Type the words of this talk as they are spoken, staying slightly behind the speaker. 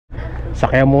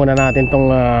Sakyan muna natin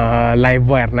tong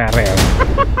LiveWire na rin.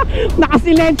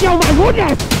 Nakasilensyo, my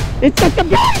goodness! It's such a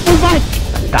beautiful bike!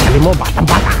 Dali mo,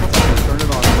 batang-bata! Turn it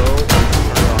on low.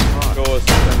 Go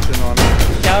suspension on it.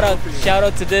 Shout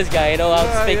out to this guy, you know how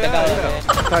to speak Tagalog.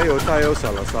 Tayo,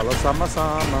 sala-sala,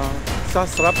 sama-sama. Sa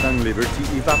sarap ng Liberty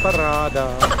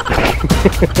Evaporada.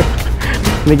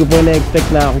 Hindi ko po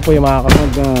na-expect na ako po yung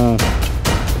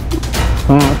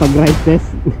makakapag-ride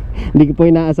test. Hindi ko po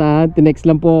inaasahan. Tinext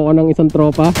lang po ako ng isang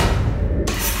tropa.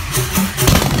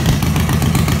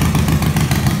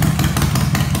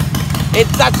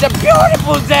 It's such a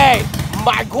beautiful day!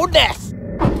 My goodness!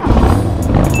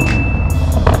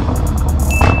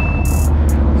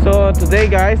 So today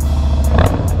guys,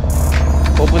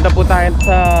 pupunta po tayo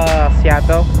sa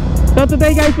Seattle.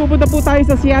 Pupunta po tayo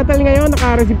sa Seattle ngayon.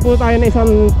 Naka-receive po tayo ng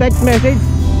isang text message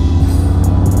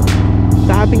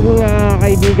sa ating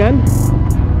kaibigan,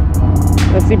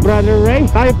 si Brother Ray.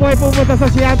 Tayo po ay pupunta sa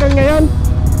Seattle ngayon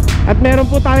at meron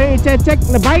po tayong i-check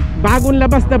na bike, bagong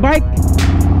labas na bike.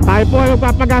 Tayo po ay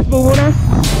magpapagas po muna.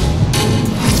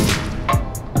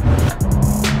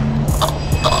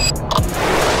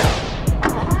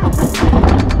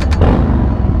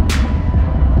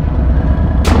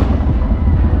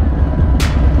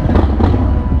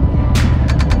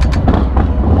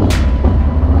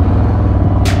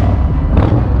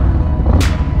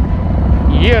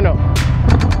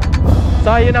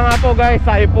 So yun na nga po guys,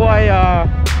 tayo po ay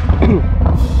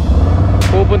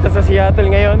pupunta sa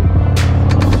Seattle ngayon.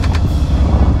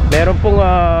 Meron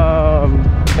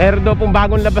daw pong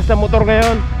bagong labas na motor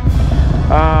ngayon.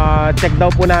 Check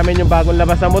daw po namin yung bagong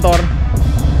labas na motor,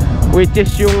 which is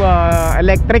yung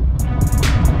electric.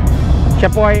 Siya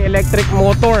po ay electric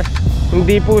motor,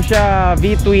 hindi po siya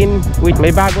V-twin.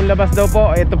 May bagong labas daw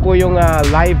po. Ito po yung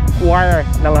LiveWire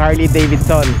ng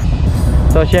Harley-Davidson.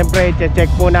 So syempre check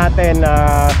po natin.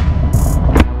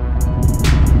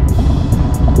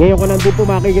 Ngayon ko lang din po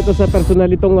makikita sa personal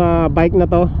itong bike na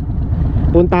to.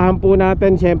 Puntahan po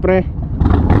natin syempre.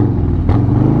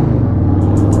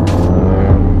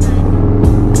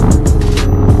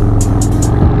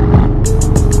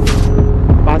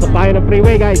 Pasok tayo ng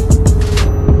freeway guys.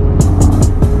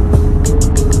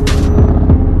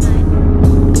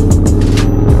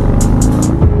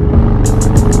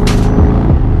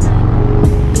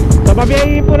 So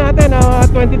pabiyahin po natin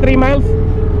 23 miles.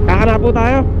 Kakana po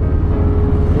tayo.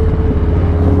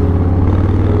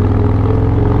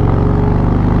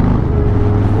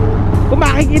 Kung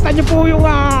makikita nyo po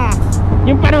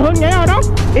yung panahon ngayon, no?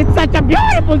 It's such a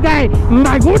beautiful day.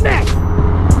 My goodness!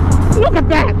 Look at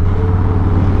that!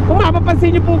 Kung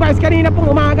mapapansin nyo po guys, kanina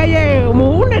pong umaga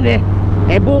umuulan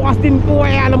bukas din po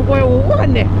alam ko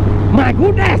uulan My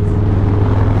goodness!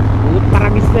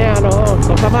 Parabis na yan, oh.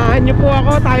 So samahan nyo po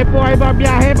ako. Tayo po ay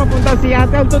babiyahe papunta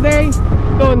Seattle today.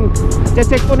 Doon,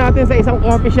 check po natin sa isang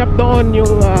coffee shop doon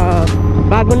yung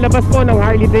bagong labas po ng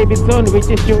Harley-Davidson, which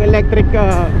is yung electric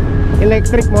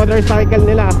motorcycle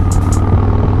nila.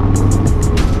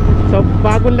 So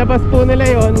bagong labas po nila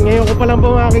yon. Ngayon ko pa lang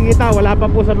po makikita. Wala pa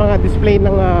po sa mga display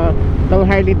ng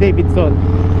Harley-Davidson.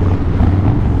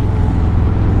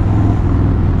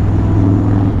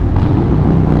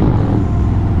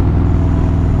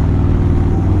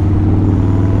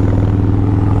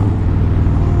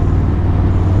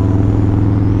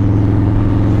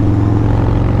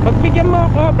 Pagbigyan mo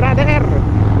ako, brother.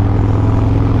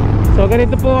 So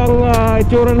ganito po ang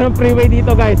itsura ng freeway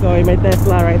dito guys. So may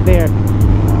Tesla right there.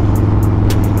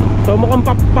 So mukhang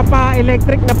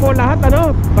papa-electric na po lahat,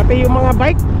 ano? Pati yung mga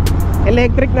bike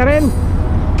electric na rin.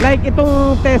 Like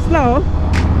itong Tesla, oh.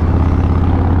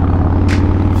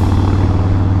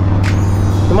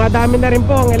 Dumadami na rin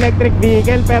po ang electric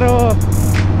vehicle. Pero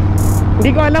hindi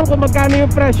ko alam kung magkano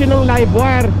yung presyo ng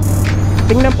LiveWire.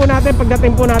 Tingnan po natin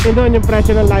pagdating po natin doon yung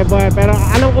presyo ng LiveWire. Pero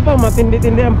alam ko po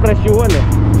matindi-tindi ang presyo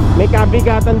May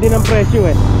kabigatan din ang presyo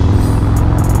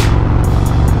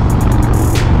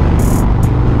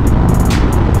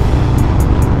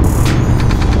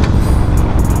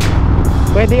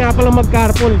Pwede nga pala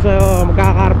mag-carpool. So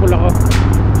magka-carpool ako.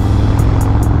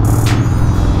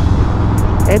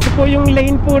 Ito po yung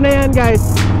lane po na yan guys.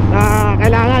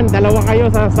 Kailangan dalawa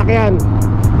kayo sa sasakyan.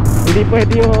 Hindi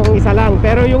pwede yung isa lang.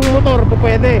 Pero yung motor po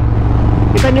pwede.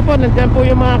 Kita nyo po, nandiyan po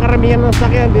yung mga karamihan ng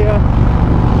sasakyan, di ba?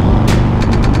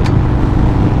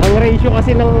 Ang ratio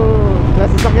kasi ng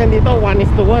sasakyan dito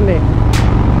 1:1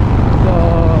 So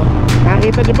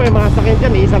nakita nyo po yung mga sasakyan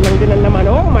dyan, isa lang din ang laman.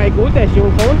 Oh my goodness, yung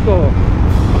phone ko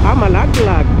baka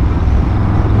malaglag.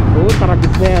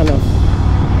 Taragis na yan,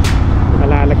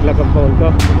 malalaglag ang phone ko.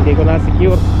 Hindi ko na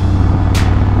secure.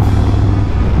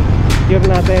 Secure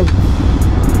natin.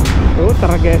 Oh,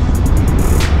 tara guys.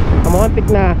 Kamontik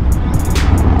na.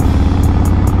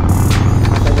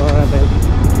 Patagawa natin.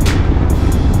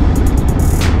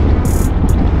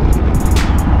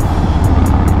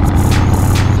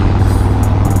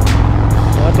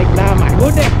 Kamontik na. My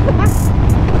goodness.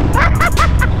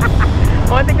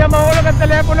 Kamontik na mahulog ang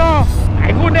telepono.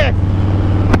 My goodness.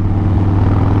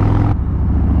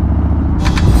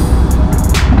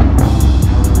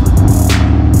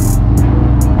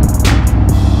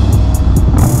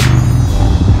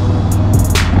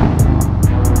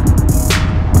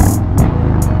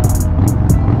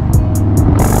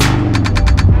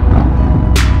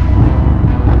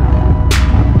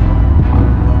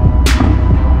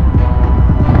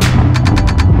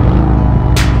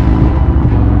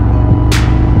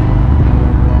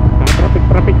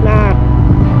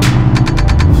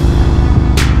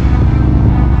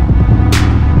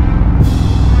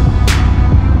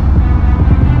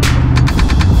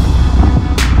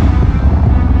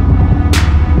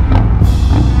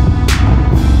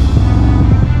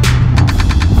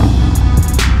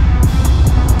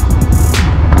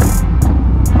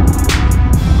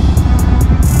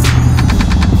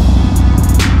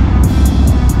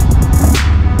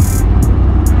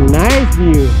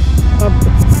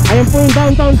 Ayan po yung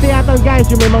downtown Seattle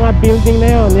guys, yung may mga building na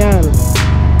yun, yan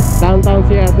downtown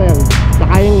Seattle.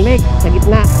 Saka yung lake sa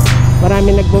gitna,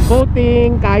 marami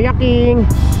nagbo-boating, kayaking,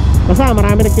 basta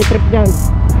marami nagtitrip dyan.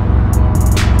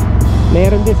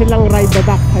 Meron din silang ride the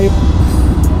duck.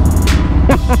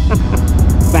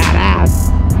 Badass.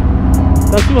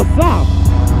 That's what's up.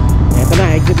 Eto na,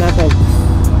 exit natin.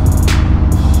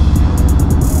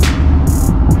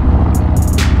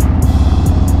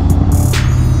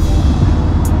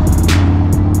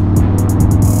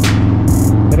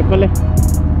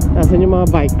 Nasaan yung mga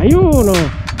bike? Ayun o.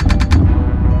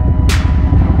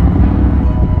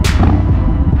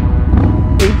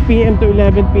 8 PM to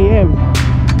 11 PM.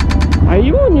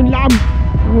 Ayun yung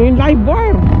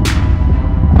LiveWire.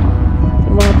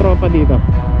 Yung mga tropa dito.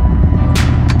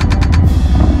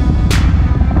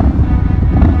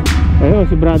 Ayun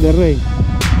si Brother Ray.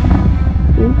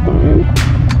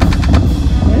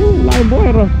 Ayun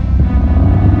LiveWire o.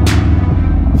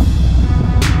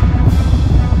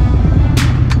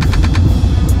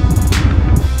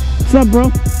 What's up, bro?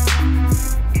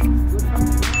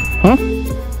 Huh? They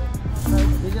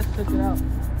just took it out.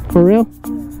 For real? I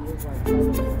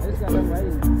just got done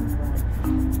riding.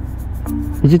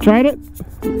 Did you try it?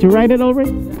 Did you ride it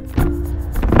already? Yeah.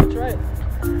 Try it.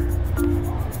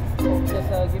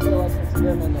 Just give you a license to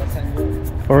them and send you.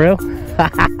 For real?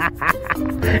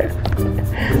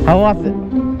 How was it?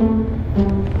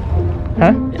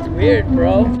 Huh? It's weird,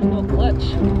 bro. There's no clutch.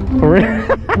 For real?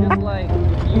 Just like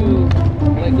if you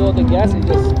let go of the gas, it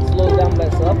just slows down,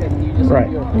 lets up, and you just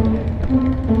Right.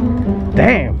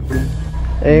 Damn.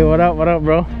 Hey, what up,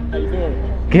 bro? How you doing?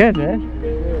 Good, man.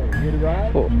 Good. Good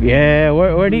ride? Oh, yeah,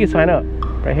 where do you sign up?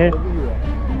 Right here?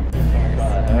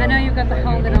 I know you've got the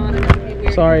helmet on and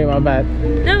everything. Sorry, my bad.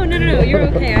 No, you're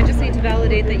okay. I just need to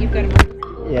validate that you've got a...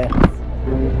 Yeah.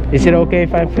 Is it okay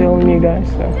if I film you guys?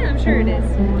 So. Yeah, I'm sure it is.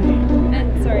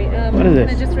 And sorry, What is this?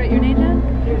 can I just write your name down?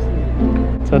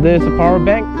 So there's a power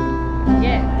bank.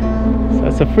 Yeah. So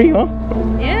it's a free, huh?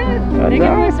 Yeah, That's they give you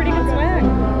awesome. pretty good swag.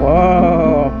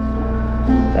 Wow.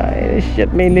 This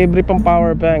shit may libre pang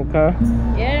power bank, huh?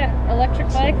 Yeah, electric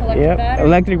bike, electric Yep. battery.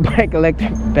 Electric bike,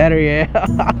 electric battery, yeah.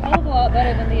 Hell of a lot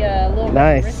better than the little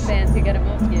Nice. wristbands you get at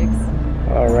most gigs.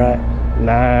 Alright.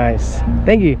 Nice.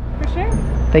 Thank you. For sure.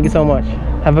 Thank you so much.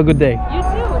 Have a good day. You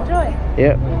too, enjoy.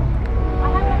 Yep.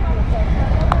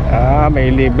 May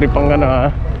libre pang ano,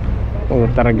 ha? Oh,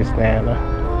 taragis na yan, ha?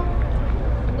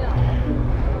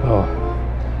 Oh.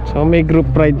 So may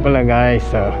group ride pala, guys.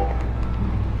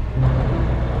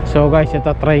 So guys,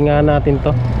 ito try nga natin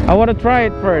to. I wanna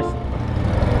try it first.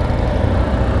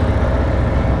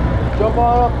 Jump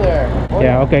on up there.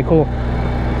 Yeah, okay, cool.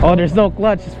 Oh, there's no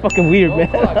clutch. It's fucking weird,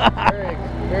 man. Very,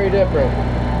 very different.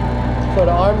 So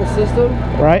to arm the system,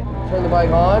 Right? turn the bike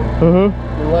on Mm-hmm.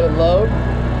 and let it load.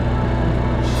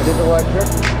 It is electric.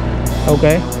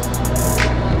 Okay.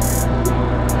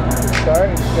 Start.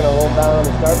 You're just gonna hold down on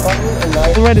the start button and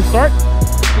nice. You ready to start?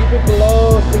 Keep it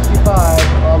below 65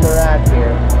 on the rack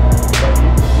here. But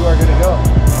you are good to go.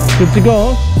 Good to go.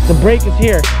 The brake is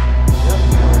here.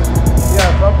 Yeah,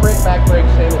 front brake, back brake,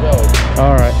 same as those.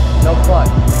 Alright. No clutch.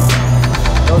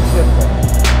 No shifter.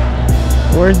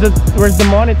 Where's the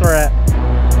monitor at?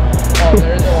 Oh,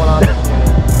 there isn't one on this unit.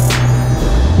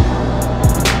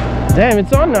 Damn,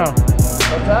 it's on now.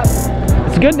 What's that?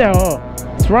 It's good now. Oh.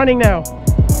 It's running now.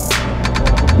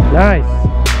 Nice.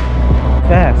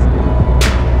 Fast.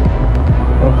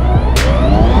 Oh.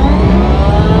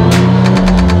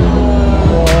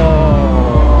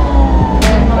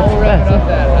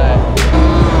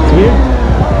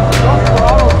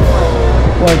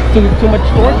 too much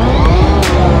torque?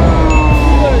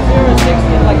 You go to 0 to 60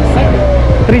 in like a second.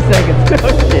 3 seconds.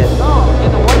 Oh shit. No,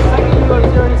 in the 1 second you go to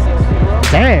 0 to 60, bro.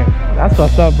 Damn, that's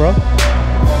what's up, bro.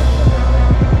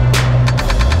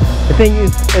 You think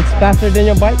it's faster than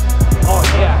your bike? Oh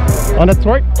yeah. On the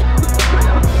torque?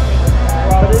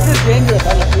 But it's just dangerous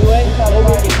on the freeway.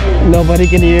 Nobody can hear you. Nobody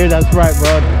can hear. That's right,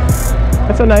 bro.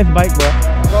 That's a nice bike, bro.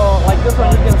 So like this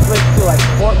one you can switch to like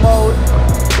sport mode.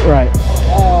 Right.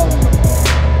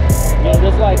 Yeah,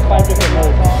 there's like 5 different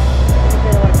modes.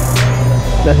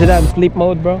 Does it have sleep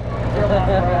mode, bro?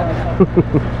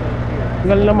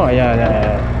 Galing naman. Yan.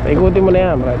 Ikutin mo na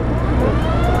yan, bro.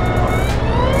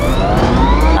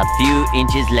 A few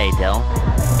inches later.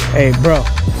 Hey, bro.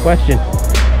 Question.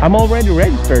 I'm already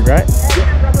registered, right?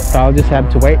 So I'll just have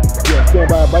to wait. Yeah, stand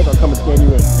by a bike, I'll come and scan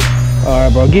you in.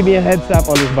 Alright, bro. Give me a heads up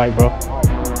on this bike, bro.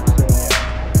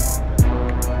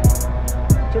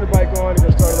 Turn the bike on, you're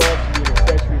going to start it off in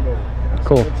accessory mode.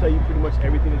 Cool. It's going to tell you pretty much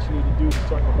everything that you need to do to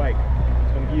start the bike.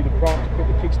 It's going to give you the prompt to put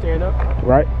the kickstand up.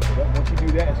 Right. Once you do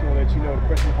that, it's going to let you know to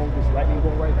press and hold this lightning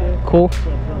bolt right there. Cool. It's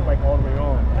going to turn the bike all the way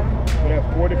on. We have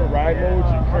 4 different ride modes.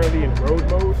 You're currently in road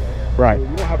mode. Right. So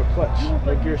you don't have a clutch,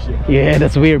 no gear shift. Yeah,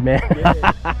 that's weird, man. Yeah.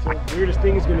 So the weirdest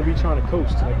thing is going to be trying to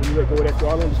coast. Like when you let go of that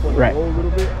throttle and just want to Right. roll a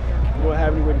little bit, you don't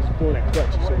have any way to just pull that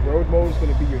clutch. So road mode is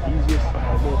going to be your easiest,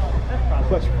 more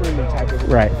clutch-friendly type of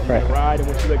Right. ride. And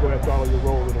once you let go of that throttle, you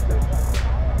roll a little bit.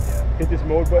 Hit this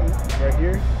mode button right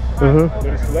here. Mm-hmm.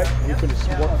 Let it select. Hit the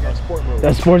sport mode.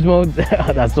 That's sports mode.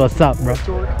 That's what's up, bro.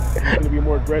 Torque. It's going to be a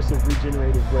more aggressive,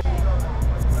 regenerative brake.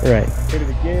 Right. Hit it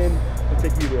again. It'll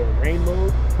take you to rain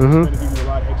mode. Mm-hmm. It's going to give you a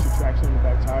lot of extra traction on the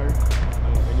back tire.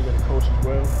 And you're going to coast as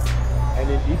well. And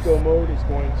then eco mode is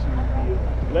going to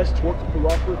be less torque to pull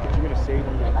off with, but you're going to save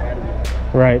on your battery life.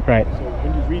 Right. So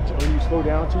when you slow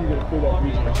down too, you're going to feel that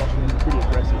region. It's actually pretty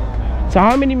aggressive. So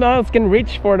how many miles can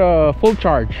reach for the full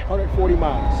charge? 140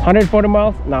 miles. 140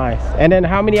 miles? Nice. And then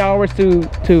how many hours to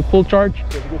full charge?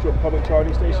 So if you go to a public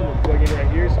charging station and plug in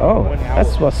right here, so Oh, 1 hour.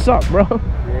 that's what's up, bro.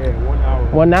 Yeah,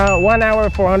 1 hour. 1 hour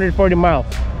for 140 miles.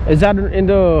 Is that in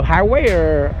the highway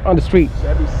or on the street? So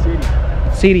that'd be city.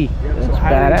 City. Yeah, That's so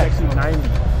highway is badass. actually 90. So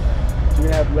you're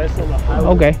going to have less on the highway.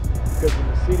 Okay. Because in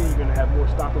the city, you're going to have more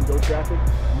stop and go traffic.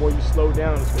 The more you slow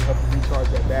down, it's going to help you recharge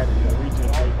that battery,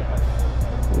 regenerate that.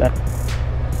 Nah.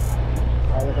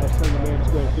 Alright, like I was telling the man,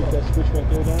 just go ahead and flip that switch right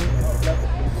there down.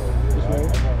 This way.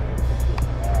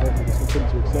 Perfect. It's going to put it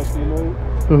to accessory mode.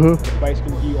 Mm-hmm. The bike's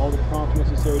going to give you all the prompts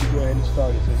necessary to go ahead and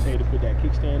start it. So say to put that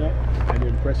kickstand up, and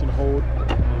then press and hold.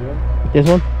 There you go. This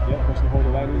one? Yeah, press and hold the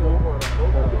lightning bolt.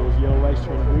 Those yellow lights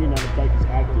turn green, now the bike is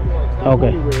active. Okay.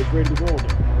 Anywhere, it's ready to go.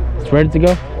 It's ready to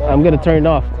go? I'm gonna turn it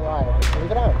off.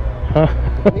 Leave it on. Huh?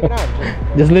 Leave it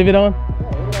on. Just leave it on? Yeah,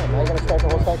 leave it on. Now you're going to start the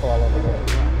whole cycle all over again.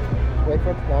 Wait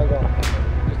for it. Now you go.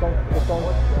 Just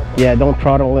don't. Yeah, don't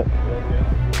throttle it.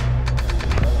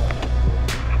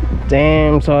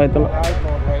 Damn, so ito. Ride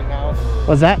mode right now.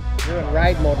 What's that? You're in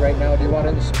ride mode right now. Do you want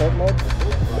it in sport mode?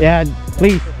 Yeah,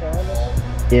 please.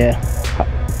 Yeah.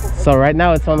 So right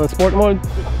now it's on the sport mode.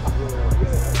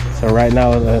 So right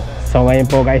now, so ngayon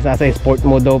po guys, nasa sport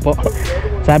mode daw po.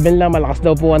 Sabi nila malakas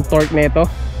daw po ang torque nito.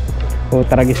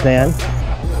 Tragis na yan.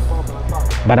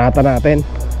 Banata natin.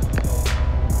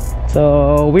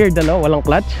 So weird ano, walang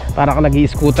clutch. Para ka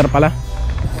nag-i-scooter pala.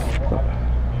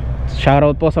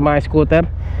 Shoutout po sa mga scooter.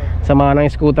 Sa mga nang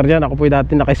scooter dyan. Ako po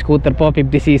dati naka-scooter po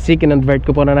 50cc, kinonvert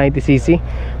ko po na 90cc.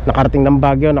 Nakarating ng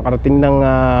Baguio, nakarating ng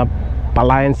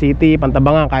Palayan City,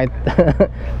 Pantabangan. Kahit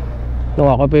nung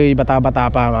ako po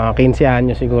bata-bata pa, mga 15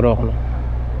 anyo siguro ako,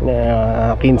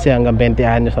 15 hanggang 20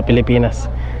 anyo sa Pilipinas.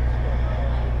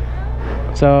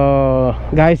 So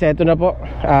guys, eto na po.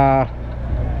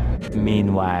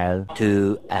 Meanwhile,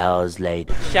 2 hours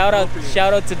later. Shout out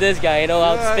to this guy. You know,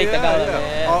 I'll speak Tagalog,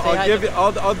 man.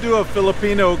 I'll do a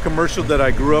Filipino commercial that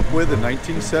I grew up with in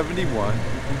 1971,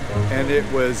 and it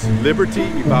was Liberty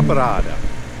Evaporada,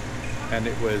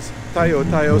 and it was tayo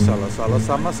sala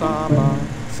sama sa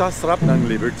sarap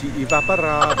ng Liberty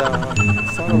Evaporada.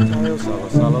 Tayo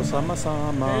sala sama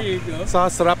sa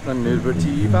sarap ng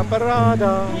Liberty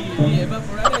Evaporada.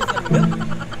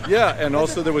 Yeah, and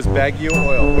also there was Baguio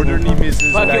oil. Order ni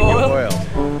Mrs. Baguio oil.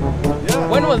 Yeah.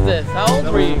 When was this? How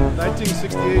old were you?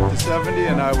 1968 to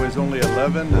 70, and I was only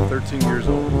 11 to 13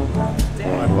 years old.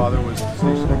 My father was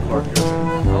stationed in Clark Air.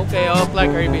 Okay, all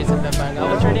Clark Air Base in Pampanga.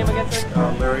 What's your name again, sir?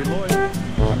 Larry Lloyd.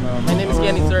 My name is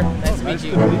Kenny, sir. Nice to meet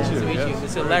you. Nice to meet you,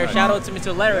 Mr. Larry. Shout out to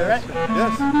Mr. Larry, right?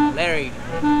 Yes. Larry.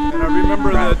 And I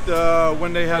remember that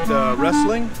when they had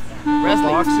wrestling, Wrestling.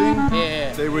 boxing,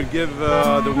 Yeah. they would give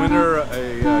the winner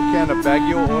a can of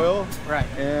Baguio oil, Right.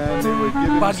 and they would give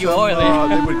him Baguio some, oil, eh?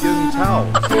 they would give him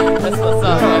towels. That's what's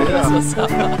up, man. Yeah, That's what's up.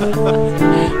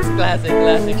 It's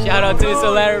classic. Shout out to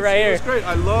Solari right here. It's great.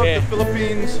 I love Yeah. the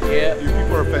Philippines. Yeah. You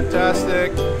people are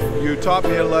fantastic. You taught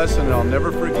me a lesson I'll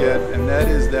never forget, and that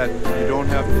is that you don't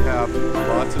have to have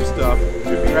lots of stuff to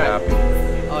be Right. happy.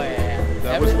 Oh yeah.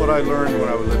 That was what I learned when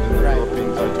I lived in the Right.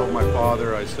 Philippines. I told my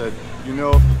father, I said, you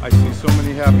know, I see so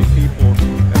many happy people,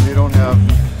 and they don't have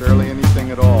barely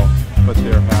anything at all, but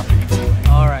they're happy.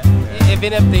 All right.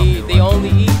 Even if they only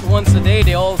eat once a day,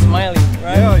 they all smiling,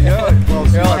 right? Yeah. Well,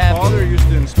 see, They're all my happy. father used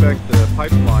to inspect the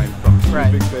pipeline from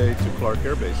Right. Big Bay to Clark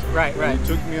Air Base. Right. And he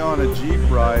took me on a Jeep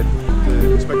ride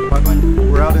to inspect the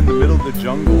pipeline. We're out in the middle of the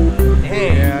jungle,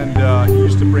 Dang. and he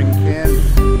used to bring candy,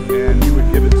 and he would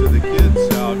give it to the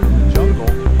kids out in the jungle.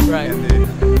 Right. And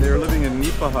they're living in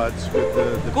nipa huts with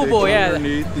the Kubo, pigs yeah.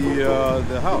 underneath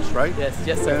the house, right? Yes,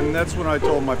 sir. And that's when I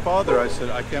told my father, I said,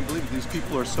 I can't believe these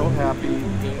people are so happy.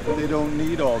 They don't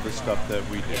need all the stuff that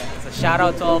we do. So shout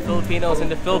out to all Filipinos in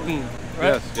the Philippines,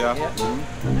 right? Yes, yeah.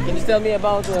 Can you tell me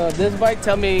about this bike?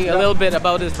 Tell me a little bit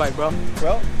about this bike, bro.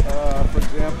 Well, for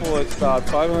example, it's about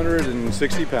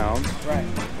 560 pounds. Right.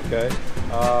 Okay.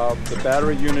 The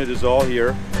battery unit is all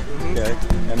here. Okay.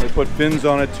 And they put fins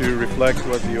on it to reflect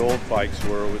what the old bikes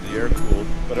were with the air cooled,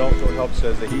 but it also helps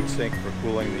as a heat sink for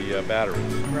cooling the batteries.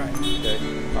 Right. Okay.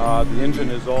 The engine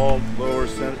is all lower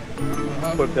center,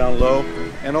 put down low,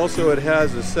 and also it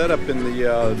has a setup in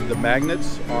the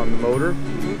magnets on the motor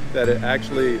that it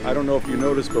actually, I don't know if you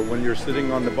noticed, but when you're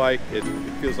sitting on the bike, it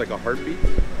feels like a heartbeat.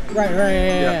 Right.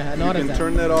 Yeah. I You noticed can that.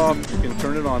 turn that off, you can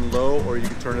turn it on low, or you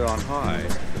can turn it on high.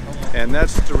 And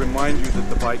that's to remind you that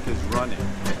the bike is running.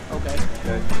 Okay.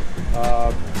 Okay.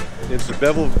 It's a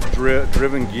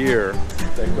bevel-driven gear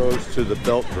that goes to the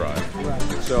belt drive. Right.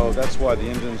 So that's why the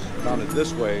engine's mounted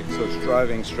this way, so it's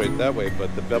driving straight that way,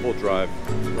 but the bevel drive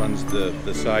runs the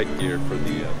side gear for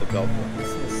the belt drive.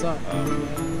 What's up?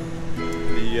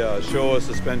 The Showa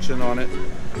suspension on it,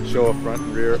 Showa front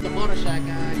and rear. The motor shack,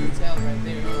 I can tell right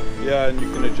there. Yeah, and you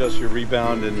can adjust your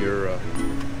rebound and your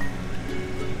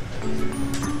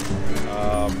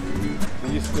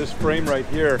this frame right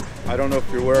here, I don't know if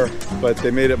you're aware, but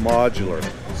they made it modular.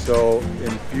 So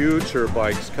in future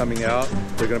bikes coming out,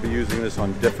 they're going to be using this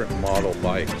on different model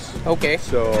bikes. Okay.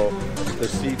 So the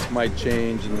seats might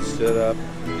change in the setup,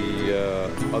 the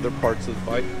other parts of the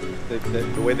bike.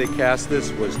 The way they cast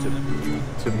this was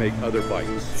to make other bikes.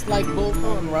 It's like bolt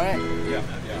on, right? Yeah.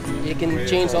 You can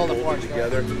change all the parts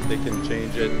together. They can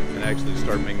change it and actually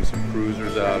start making some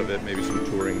cruisers out of it, maybe some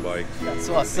touring bikes. That's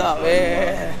what's up,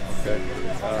 yeah. Okay.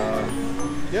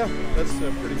 Yeah, that's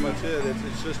pretty much it.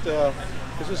 It's just a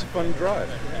fun drive.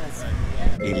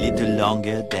 A little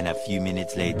longer than a few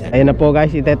minutes later. Ayun na po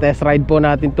guys, ite-test ride po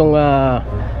natin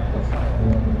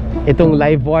itong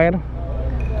LiveWire.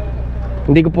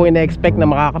 Hindi ko po ina-expect na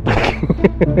makakapag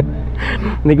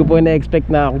hindi ko po ina-expect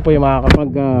na ako po yung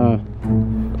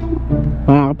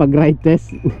makakapag-ride test.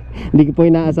 Hindi ko po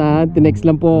inaasahan. Tinext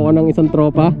lang po ako ng isang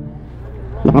tropa.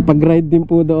 Nakapag-ride din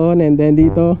po doon, and then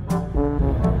dito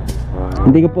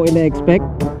hindi ko po ina-expect.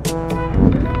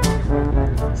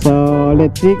 So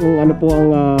let's see kung ano po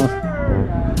ang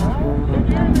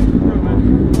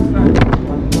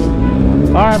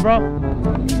alright bro,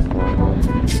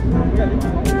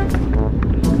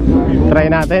 try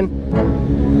natin.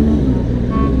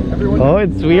 Oh,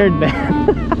 it's weird, man.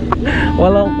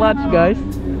 Walang clutch, guys.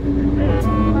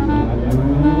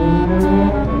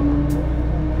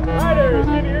 Riders,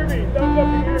 can you hear me? Thumbs up,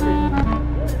 can you hear me?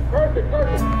 Perfect.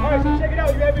 Alright, so check it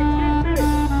out. You have a 10-minute,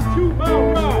 2-mile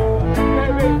ride. You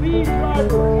have a lead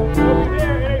driver over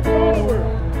there and a follower.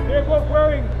 They're both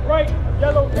wearing bright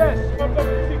yellow vests. Thumbs up,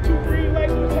 you see 2 green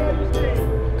lights on the side of your screen.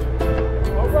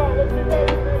 Alright, let's get that.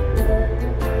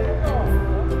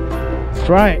 That's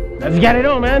right. Let's get it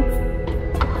on, man.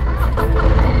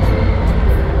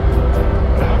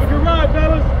 Have a good ride,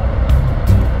 fellas.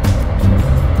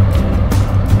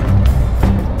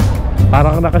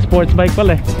 Parang naka-sports bike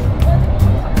pala eh.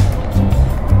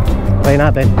 Try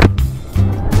natin.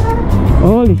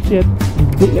 Holy shit.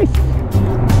 Bilis.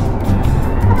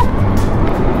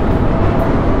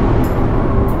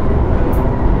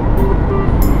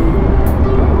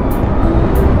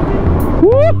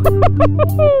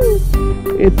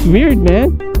 It's weird,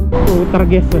 man. Oh,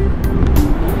 targes.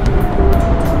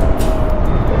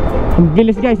 Ang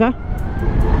bilis, guys, ha.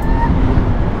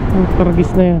 Ang targes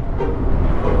na yan.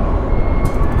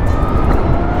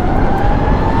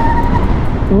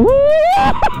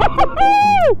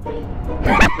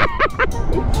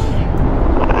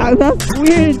 That's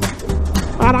weird.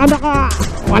 Para ka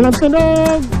walang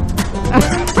tunog.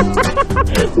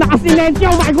 Nakasilensyo.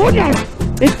 Oh my goodness,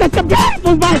 it's such a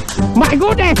beautiful bike. My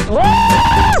goodness. Woo!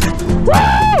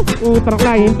 Truck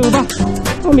lang, hinto ba?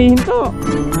 Humihinto.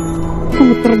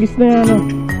 Tragis na yan, oh.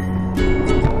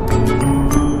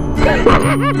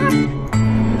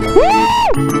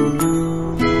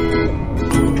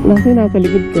 Nasa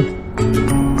likod ko.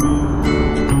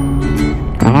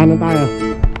 Kakanan tayo.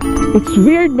 It's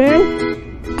weird, man.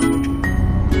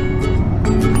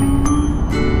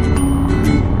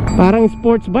 Parang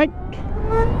sports bike.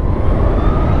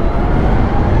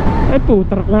 Ay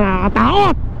putrak,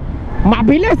 nakakatakot.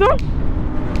 Mabilis, oh.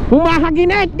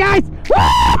 Humakaginit, guys.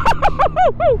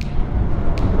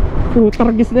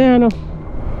 Putragis na yan, oh.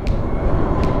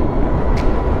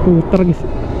 Putragis.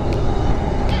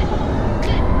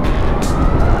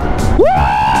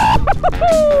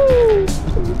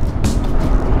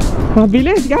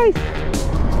 Mabilis, guys.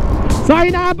 So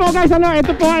ayun na po, guys, ano,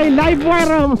 ito po ay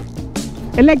LiveWire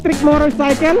electric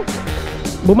motorcycle.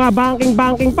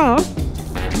 Bumabanking-banking pa, oh.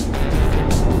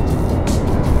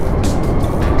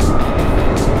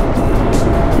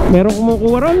 Meron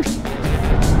kumukuha ron.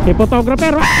 May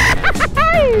photographer.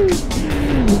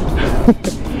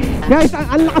 Guys,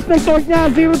 ang lakas ng torque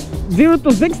niya. 0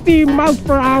 to 60 miles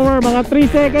per hour. Mga 3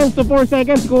 seconds to 4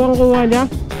 seconds kuha niya.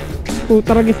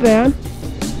 Putragis na yan.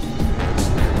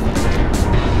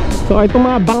 So itong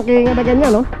mga banking na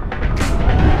ganyan, no?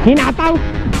 Hinataw.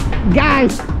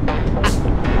 Guys,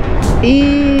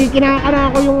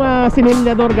 kinakana ko yung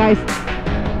sinilyador, guys.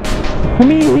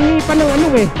 Humihingi pa ng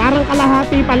ano eh, parang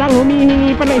kalahati pa lang.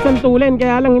 Humihingi pa ng isang tulen.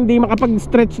 Kaya lang hindi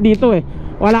makapag-stretch dito eh.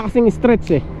 Wala kasing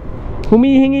stretch eh.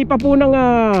 Humihingi pa po ng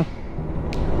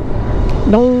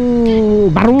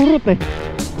barurot eh.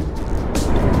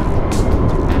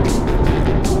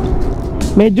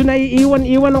 Medyo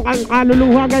naiiwan-iwan ng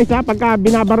kaluluha, guys, ha, pagka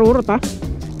binabarurot, ha.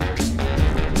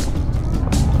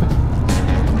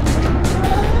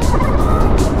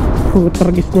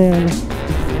 Tragis na yan, ha.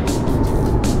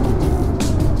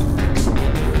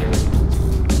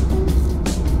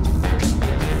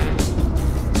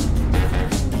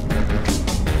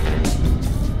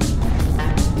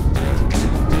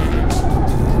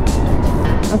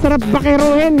 Ang sarap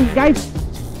bakerohin, guys.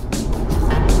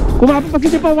 Kung mapapasin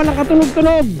niyo po, walang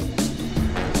katunog-tunog.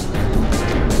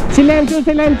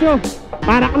 Silensyo.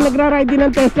 Para kang nagra-ride din ng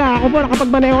Tesla. Ako po,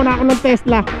 nakapagmaneho na ako ng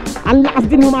Tesla. Ang lakas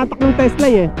din humatak ng Tesla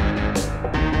eh.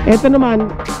 Ito naman,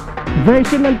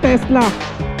 version ng Tesla.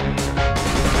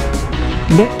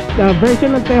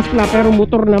 Version ng Tesla pero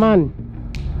motor naman.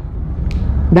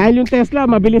 Dahil yung Tesla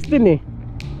mabilis din eh.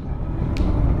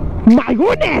 My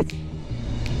goodness!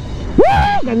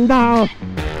 Woo! Ganda, oh.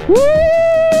 Woo!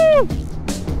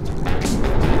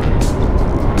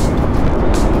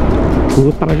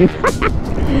 Putragis.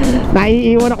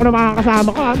 Naiiwan ako na makakasama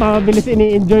ko, ha. Mabilis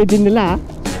ini-enjoy din nila, ha.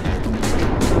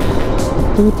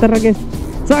 Putragis.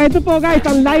 So ito po, guys,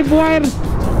 ang LiveWire.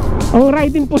 Ang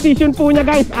riding position po niya,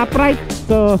 guys, upright.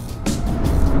 So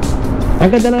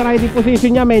ang ganda ng riding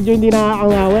position niya. Medyo hindi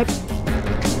nakakangawit.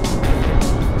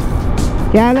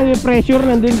 Kaya lang yung pressure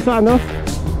nandun sa ano,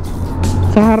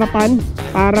 sa harapan.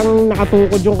 Parang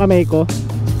nakatukod yung kamay ko.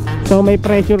 So may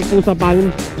pressure po sa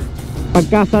palm.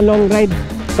 Pagka sa long ride,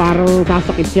 parang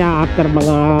sasakit siya after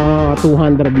mga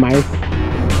 200 miles.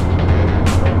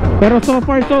 Pero so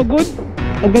far so good.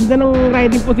 Ang ganda ng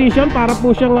riding position. Para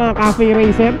po siyang cafe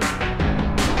racer.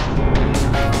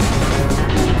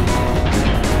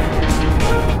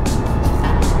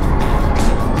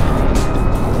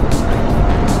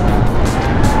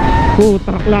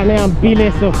 Trakla na yan,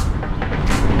 bilis, oh.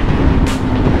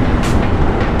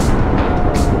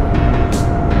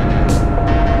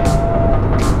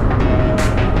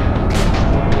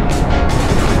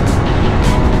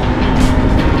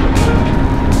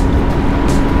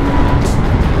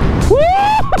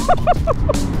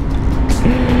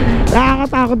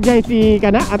 Nakakatakot, guys, si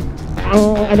Kana. At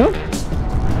ang ano,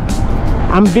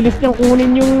 ang bilis niyang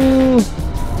kunin yung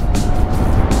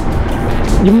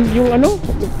ano,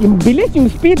 yung bilis, yung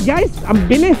speed, guys. Ang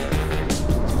bilis.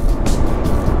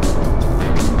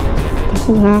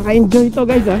 Nakaka-enjoy ito,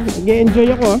 guys, ha. Nag-enjoy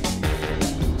ako, ha.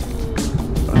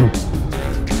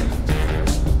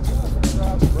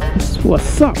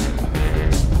 What's up?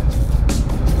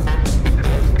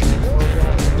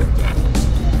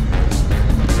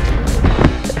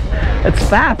 It's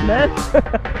fast, man.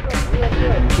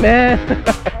 Man.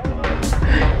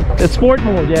 It's sport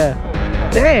mode, yeah.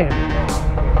 Damn.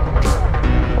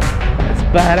 That's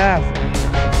badass.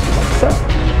 What's up?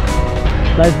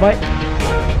 Nice bike.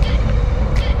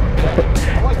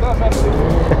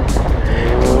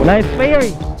 Nice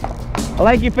fairy. I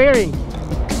like your fairing.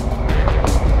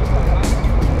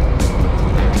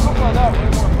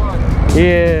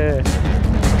 Yeah.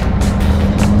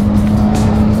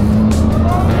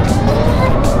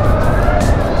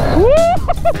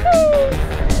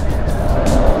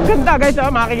 Ganda guys, oh.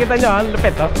 Makikita nyo, ang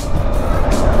lupit, oh.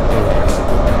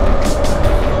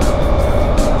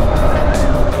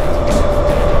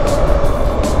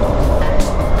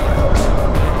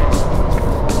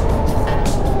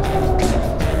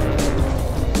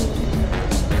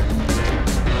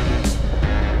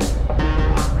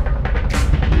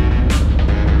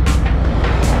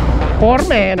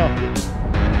 Forme, no?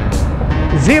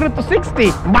 0 to 60.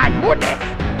 My goodness!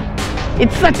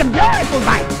 It's such a beautiful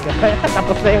bike.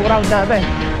 Tapos na yung round natin.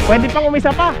 Pwede pang umisa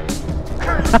pa.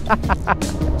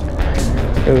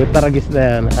 Taragis na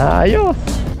yan. Ayos.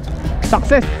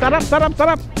 Success. Sarap, sarap,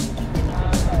 sarap.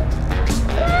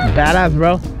 Badass,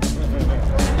 bro.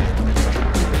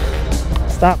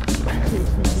 Stop.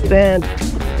 Stand.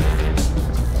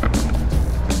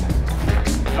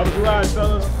 How was the ride,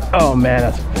 fellas? Oh man,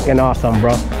 that's fucking awesome,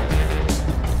 bro.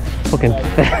 Fucking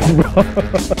fast, bro.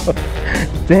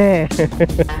 Damn.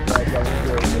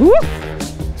 Woo!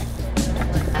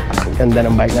 Ganda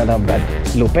ng bike na to, Brad.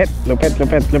 Lupit, lupit,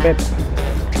 lupit, lupit.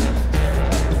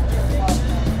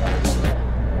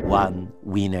 One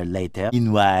winner later.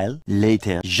 Meanwhile,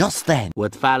 later, just then.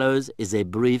 What follows is a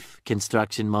brief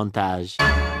construction montage.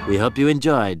 We hope you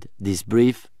enjoyed this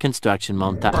brief construction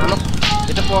montage.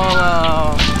 Ito po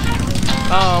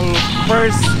ang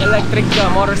first electric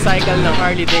motorcycle ng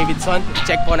Harley-Davidson.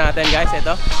 Check po natin guys,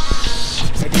 ito.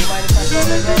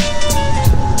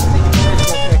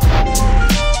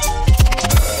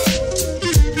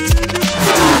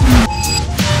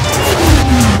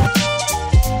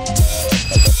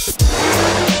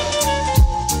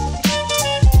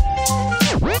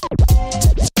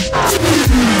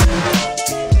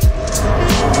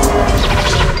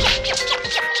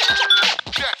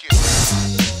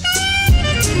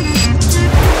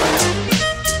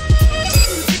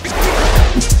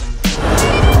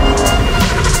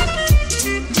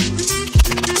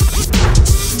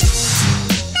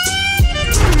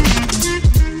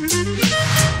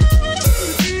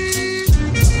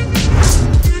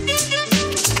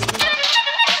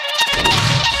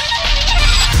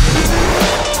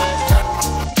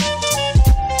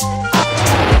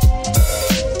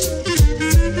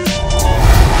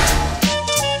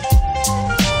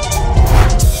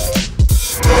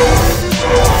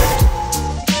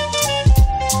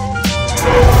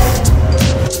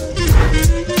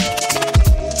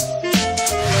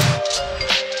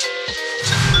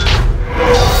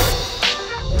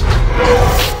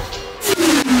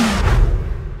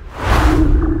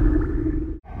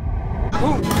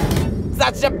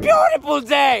 Such a beautiful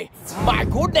day! My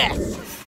goodness!